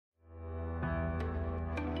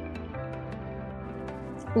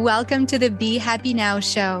Welcome to the Be Happy Now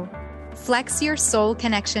show. Flex your soul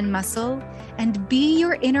connection muscle and be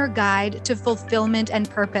your inner guide to fulfillment and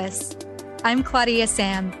purpose. I'm Claudia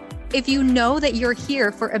Sam. If you know that you're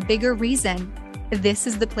here for a bigger reason, this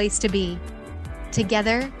is the place to be.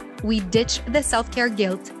 Together, we ditch the self-care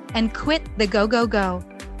guilt and quit the go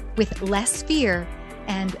with less fear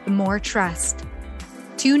and more trust.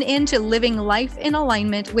 Tune in to living life in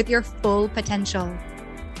alignment with your full potential.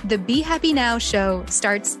 The Be Happy Now show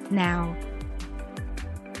starts now.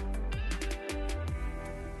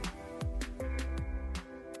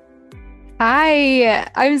 Hi,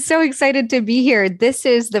 I'm so excited to be here. This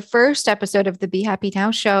is the first episode of the Be Happy Now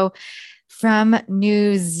show from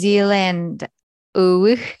New Zealand.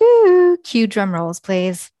 Ooh, cue drum rolls,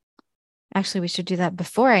 please. Actually, we should do that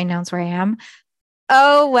before I announce where I am.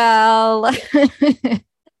 Oh, well.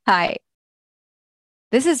 Hi.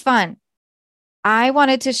 This is fun. I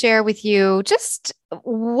wanted to share with you just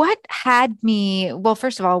what had me, well,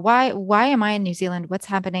 first of all, why am I in New Zealand? What's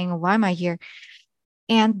happening? Why am I here?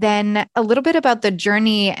 And then a little bit about the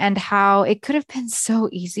journey and how it could have been so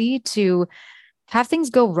easy to have things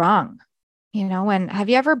go wrong. And have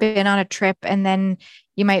you ever been on a trip and then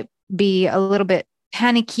you might be a little bit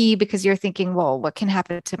panicky because you're thinking, well, what can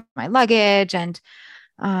happen to my luggage? And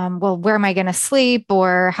well, where am I going to sleep?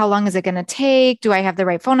 Or how long is it going to take? Do I have the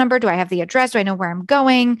right phone number? Do I have the address? Do I know where I'm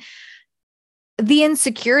going? The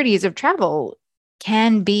insecurities of travel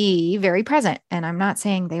can be very present. And I'm not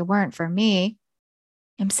saying they weren't for me.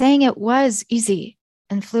 I'm saying it was easy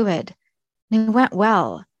and fluid. And it went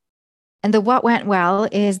well. And what went well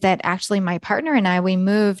is that actually my partner and I, we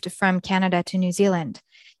moved from Canada to New Zealand.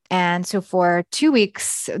 And so for 2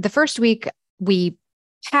 weeks, the first week we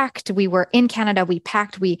packed, we were in Canada, we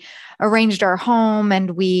packed, we arranged our home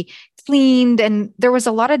and we cleaned. And there was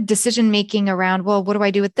a lot of decision making around, well, what do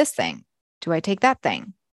I do with this thing? Do I take that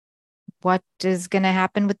thing? What is going to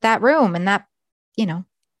happen with that room? And that,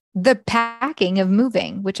 the packing of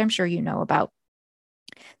moving, which I'm sure you know about.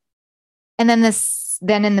 And then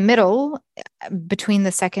in the middle, between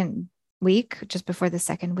the second week, just before the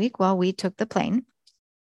second week, well, we took the plane.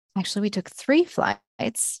 Actually, we took 3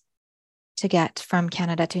 flights to get from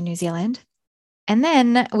Canada to New Zealand. And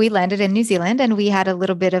then we landed in New Zealand and we had a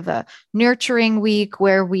little bit of a nurturing week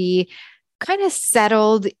where we kind of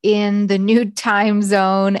settled in the new time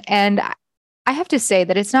zone. And I have to say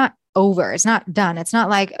that it's not over. It's not done. It's not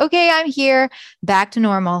like, okay, I'm here, back to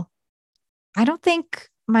normal. I don't think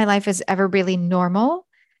my life is ever really normal.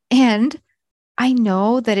 And I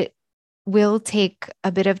know that it will take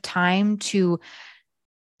a bit of time to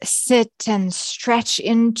sit and stretch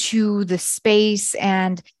into the space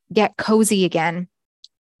and get cozy again.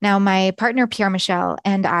 Now, my partner, Pierre Michel,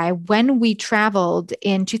 and I, when we traveled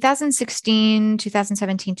in 2016,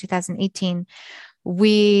 2017, 2018,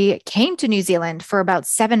 we came to New Zealand for about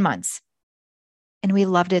 7 months and we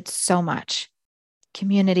loved it so much.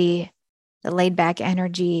 Community, the laid back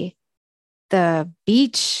energy, the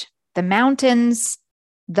beach, the mountains,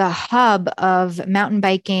 the hub of mountain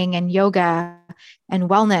biking and yoga and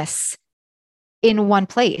wellness in one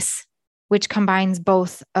place, which combines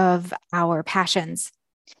both of our passions.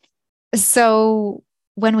 So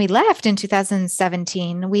when we left in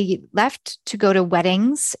 2017, we left to go to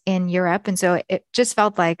weddings in Europe. And so it just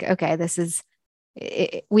felt like, okay,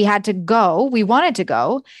 we had to go, we wanted to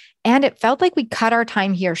go. And it felt like we cut our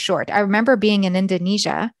time here short. I remember being in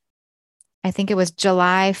Indonesia. I think it was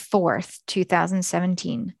July 4th,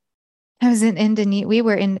 2017. We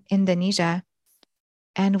were in Indonesia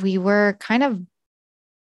and we were kind of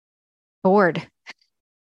bored.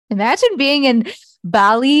 Imagine being in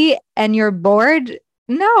Bali and you're bored.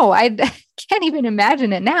 No, I can't even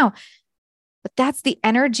imagine it now. But that's the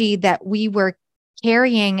energy that we were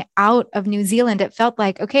carrying out of New Zealand. It felt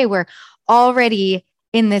like, okay, we're already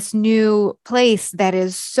in this new place that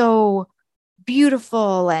is so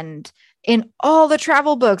beautiful. And in all the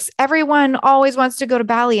travel books, everyone always wants to go to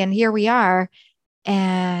Bali. And here we are.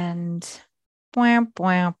 And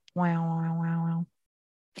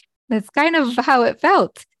that's kind of how it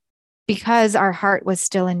felt because our heart was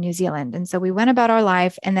still in New Zealand. And so we went about our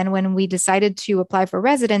life. And then when we decided to apply for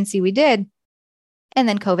residency, we did. And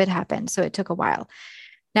then COVID happened. So it took a while.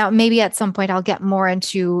 Now, maybe at some point I'll get more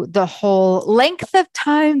into the whole length of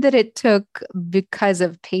time that it took because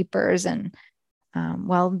of papers and,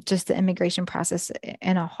 just the immigration process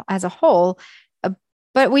as a whole.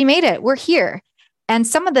 But we made it. We're here. And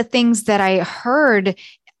some of the things that I heard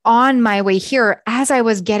on my way here as I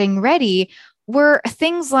was getting ready were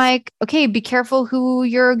things like, okay, be careful who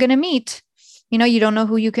you're going to meet. You don't know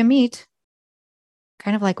who you can meet.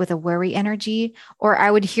 kind of like with a worry energy. Or I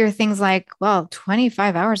would hear things like, well,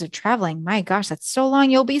 25 hours of traveling. My gosh, that's so long.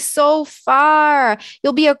 You'll be so far.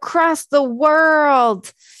 You'll be across the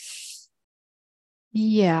world.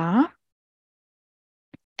 Yeah.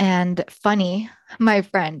 And funny, my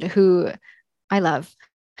friend who I love,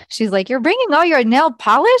 she's like, you're bringing all your nail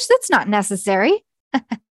polish? That's not necessary.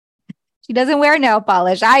 She doesn't wear nail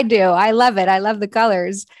polish. I do. I love it. I love the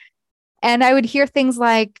colors. And I would hear things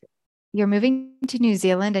like, you're moving to New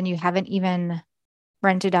Zealand and you haven't even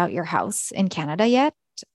rented out your house in Canada yet.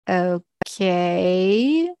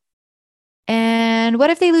 Okay. And what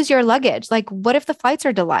if they lose your luggage? Like, what if the flights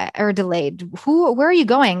are delayed? Where are you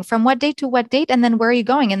going? From what date to what date? And then where are you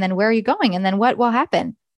going? And then where are you going? And then what will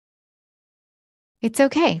happen? It's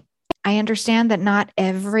okay. I understand that not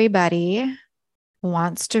everybody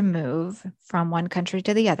wants to move from one country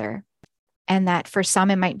to the other. And that for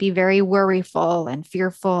some, it might be very worryful and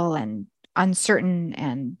fearful and uncertain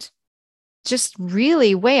and just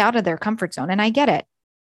really way out of their comfort zone. And I get it.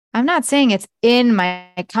 I'm not saying it's in my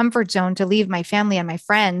comfort zone to leave my family and my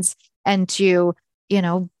friends and to,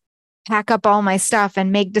 pack up all my stuff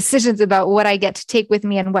and make decisions about what I get to take with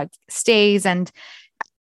me and what stays. And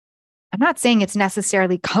I'm not saying it's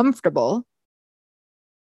necessarily comfortable.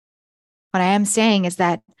 What I am saying is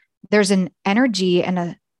that there's an energy and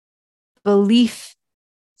a belief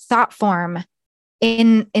thought form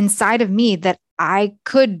inside of me that I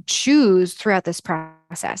could choose throughout this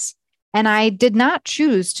process. And I did not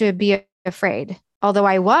choose to be afraid. Although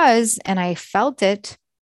I was and I felt it,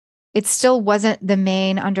 it still wasn't the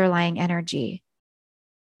main underlying energy.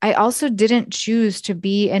 I also didn't choose to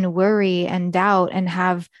be in worry and doubt and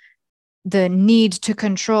have the need to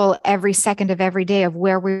control every second of every day of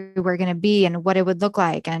where we were going to be and what it would look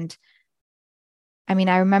like. And I mean,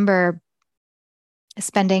 I remember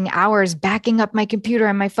spending hours backing up my computer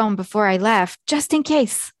and my phone before I left, just in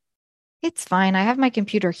case. It's fine. I have my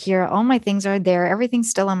computer here. All my things are there. Everything's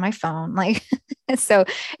still on my phone. Like, so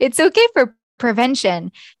it's okay for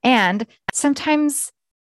prevention. And sometimes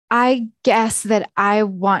I guess that I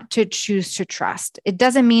want to choose to trust. It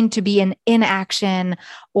doesn't mean to be in inaction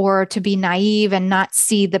or to be naive and not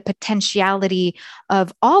see the potentiality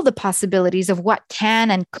of all the possibilities of what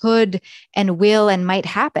can and could and will and might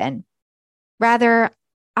happen. Rather,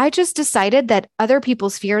 I just decided that other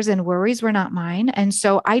people's fears and worries were not mine. And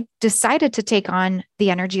so I decided to take on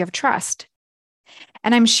the energy of trust.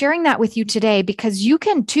 And I'm sharing that with you today because you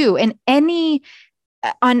can too, on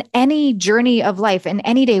any journey of life, in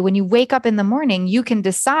any day, when you wake up in the morning, you can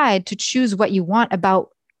decide to choose what you want about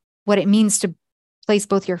what it means to place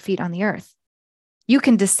both your feet on the earth. You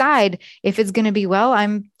can decide if it's going to be, well,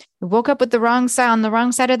 I woke up with on the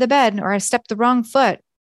wrong side of the bed, or I stepped the wrong foot.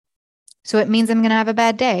 So it means I'm going to have a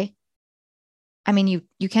bad day. I mean,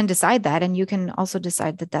 you can decide that, and you can also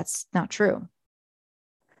decide that that's not true.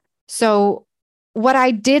 So what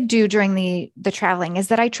I did do during the traveling is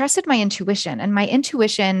that I trusted my intuition, and my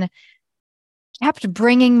intuition kept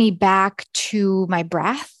bringing me back to my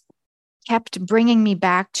breath, kept bringing me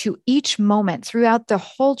back to each moment throughout the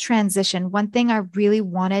whole transition. One thing I really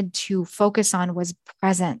wanted to focus on was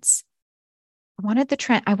presence.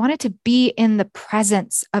 I wanted to be in the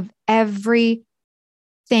presence of everything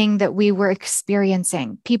that we were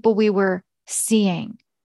experiencing, people we were seeing,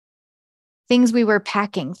 things we were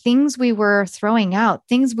packing, things we were throwing out,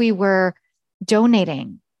 things we were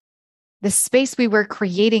donating. The space we were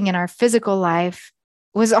creating in our physical life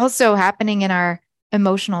was also happening in our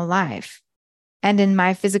emotional life and in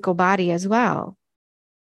my physical body as well.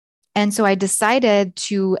 And so I decided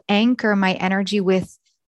to anchor my energy with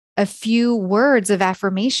a few words of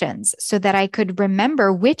affirmations so that I could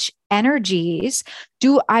remember which energies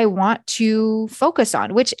do I want to focus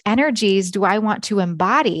on, which energies do I want to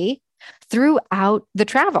embody throughout the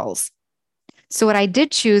travels. So what I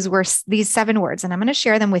did choose were these 7 words, and I'm going to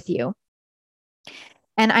share them with you.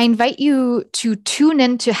 And I invite you to tune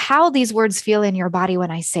into how these words feel in your body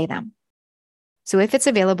when I say them. So if it's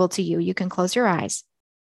available to you, you can close your eyes.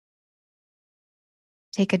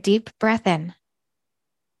 Take a deep breath in.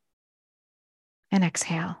 And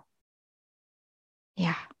exhale.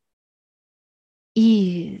 Yeah.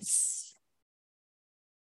 Ease.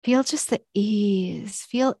 Feel just the ease.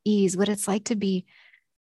 Feel ease, what it's like to be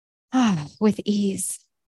with ease.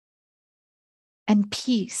 And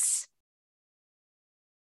peace.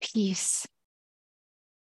 Peace.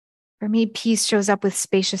 For me, peace shows up with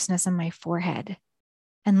spaciousness on my forehead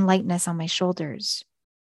and lightness on my shoulders.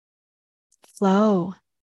 Flow.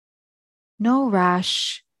 No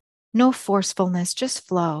rush. No forcefulness, just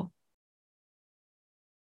flow.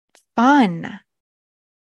 Fun.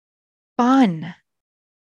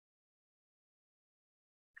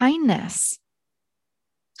 kindness,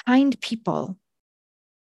 kind people,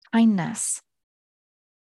 kindness,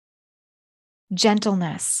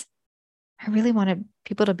 gentleness. I really wanted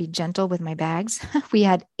people to be gentle with my bags. We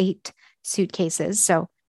had 8 suitcases, so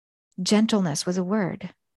gentleness was a word.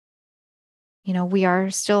 We are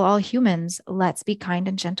still all humans. Let's be kind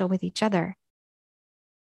and gentle with each other.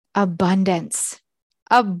 Abundance.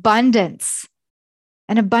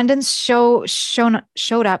 And abundance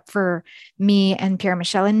showed up for me and Pierre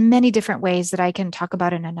Michel in many different ways that I can talk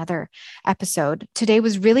about in another episode. Today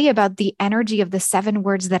was really about the energy of the 7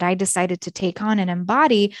 words that I decided to take on and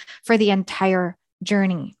embody for the entire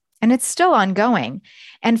journey. And it's still ongoing.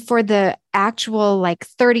 And for the actual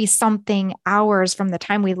 30 something hours from the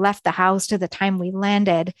time we left the house to the time we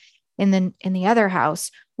landed in the other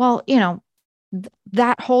house, well,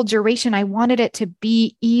 that whole duration, I wanted it to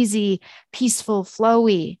be easy, peaceful,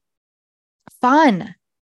 flowy, fun,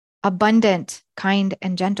 abundant, kind,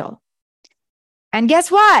 and gentle. And guess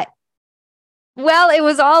what? Well, it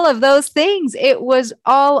was all of those things. It was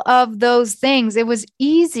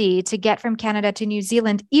easy to get from Canada to New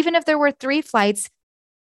Zealand, even if there were 3 flights,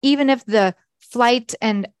 even if the flight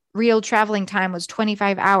and real traveling time was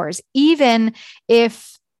 25 hours, even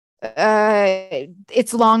if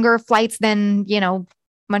it's longer flights than,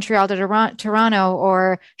 Montreal to Toronto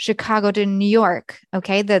or Chicago to New York.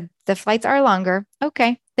 Okay. The flights are longer.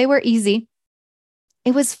 Okay. They were easy.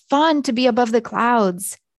 It was fun to be above the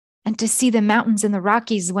clouds and to see the mountains in the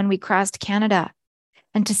Rockies when we crossed Canada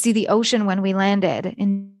and to see the ocean when we landed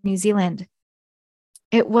in New Zealand.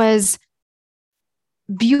 It was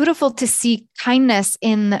beautiful to see kindness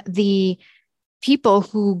in the people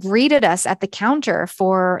who greeted us at the counter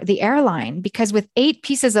for the airline, because with 8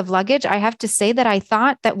 pieces of luggage, I have to say that I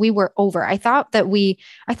thought that we were over. I thought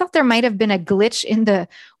there might have been a glitch in the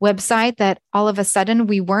website that all of a sudden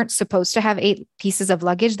we weren't supposed to have 8 pieces of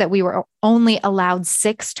luggage, that we were only allowed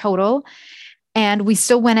 6 total. And we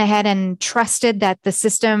still went ahead and trusted that the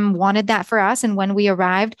system wanted that for us. And when we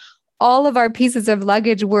arrived, all of our pieces of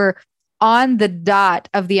luggage were on the dot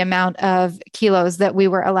of the amount of kilos that we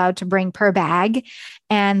were allowed to bring per bag.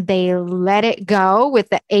 And they let it go with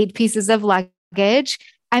the 8 pieces of luggage.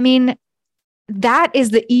 I mean, that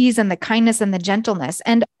is the ease and the kindness and the gentleness.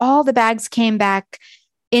 And all the bags came back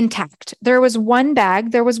intact. There was one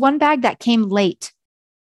bag that came late.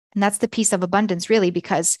 And that's the piece of abundance, really,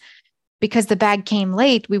 because the bag came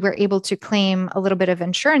late, we were able to claim a little bit of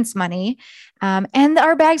insurance money, and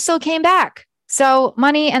our bag still came back. So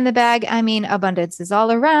money and the bag, abundance is all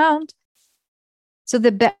around. So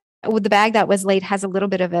the bag that was late has a little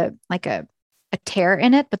bit of a tear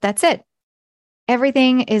in it, but that's it.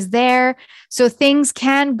 Everything is there. So things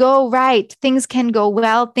can go right. Things can go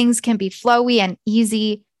well. Things can be flowy and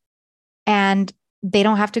easy, and they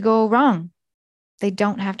don't have to go wrong. They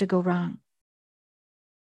don't have to go wrong.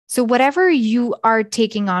 So whatever you are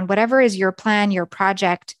taking on, whatever is your plan, your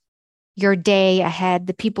project, your day ahead,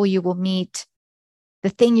 the people you will meet, the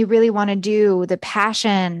thing you really want to do, the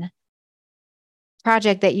passion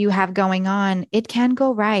project that you have going on, it can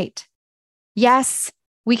go right. Yes,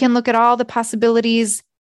 we can look at all the possibilities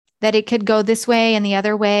that it could go this way and the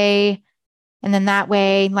other way, and then that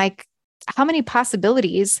way. Like, how many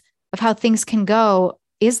possibilities of how things can go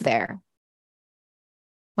is there?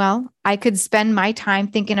 Well, I could spend my time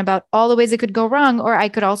thinking about all the ways it could go wrong, or I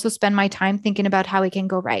could also spend my time thinking about how it can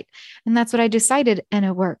go right. And that's what I decided, and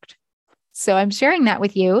it worked. So I'm sharing that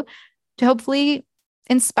with you to hopefully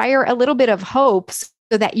inspire a little bit of hope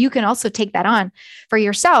so that you can also take that on for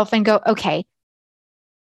yourself and go, okay,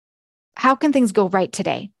 how can things go right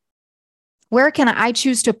today? Where can I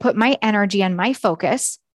choose to put my energy and my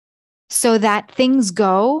focus so that things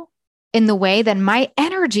go in the way that my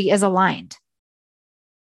energy is aligned?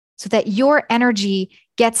 So that your energy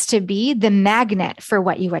gets to be the magnet for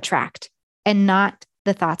what you attract and not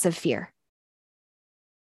the thoughts of fear.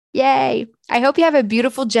 Yay. I hope you have a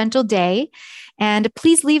beautiful, gentle day. And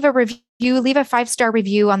please leave a review, leave a 5-star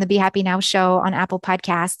review on the Be Happy Now show on Apple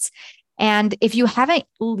Podcasts. And if you haven't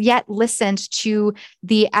yet listened to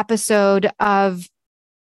the episode of,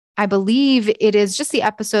 I believe it is just the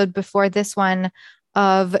episode before this one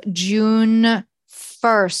of June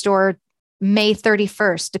 1st or May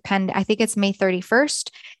 31st, I think it's May 31st.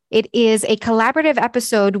 It is a collaborative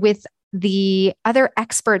episode with the other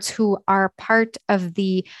experts who are part of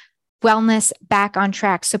the Wellness Back on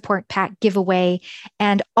Track Support Pack giveaway.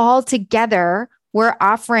 And all together, we're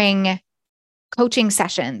offering coaching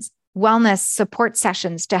sessions, wellness support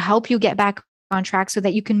sessions to help you get back on track so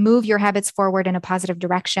that you can move your habits forward in a positive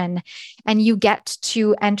direction. And you get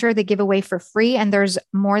to enter the giveaway for free. And there's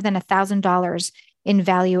more than $1,000 in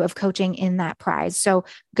value of coaching in that prize. So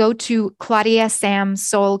go to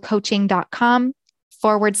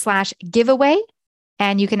claudiasamsoulcoaching.com/giveaway,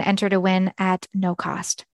 and you can enter to win at no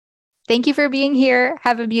cost. Thank you for being here.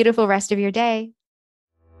 Have a beautiful rest of your day.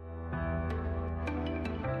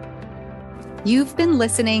 You've been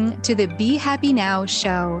listening to the Be Happy Now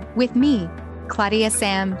show with me, Claudia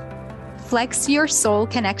Sam. Flex your soul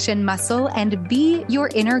connection muscle and be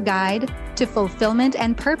your inner guide to fulfillment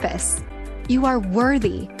and purpose. You are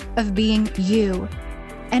worthy of being you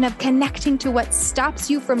and of connecting to what stops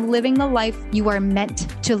you from living the life you are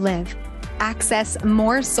meant to live. Access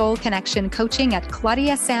more soul connection coaching at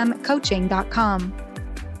claudiasamcoaching.com.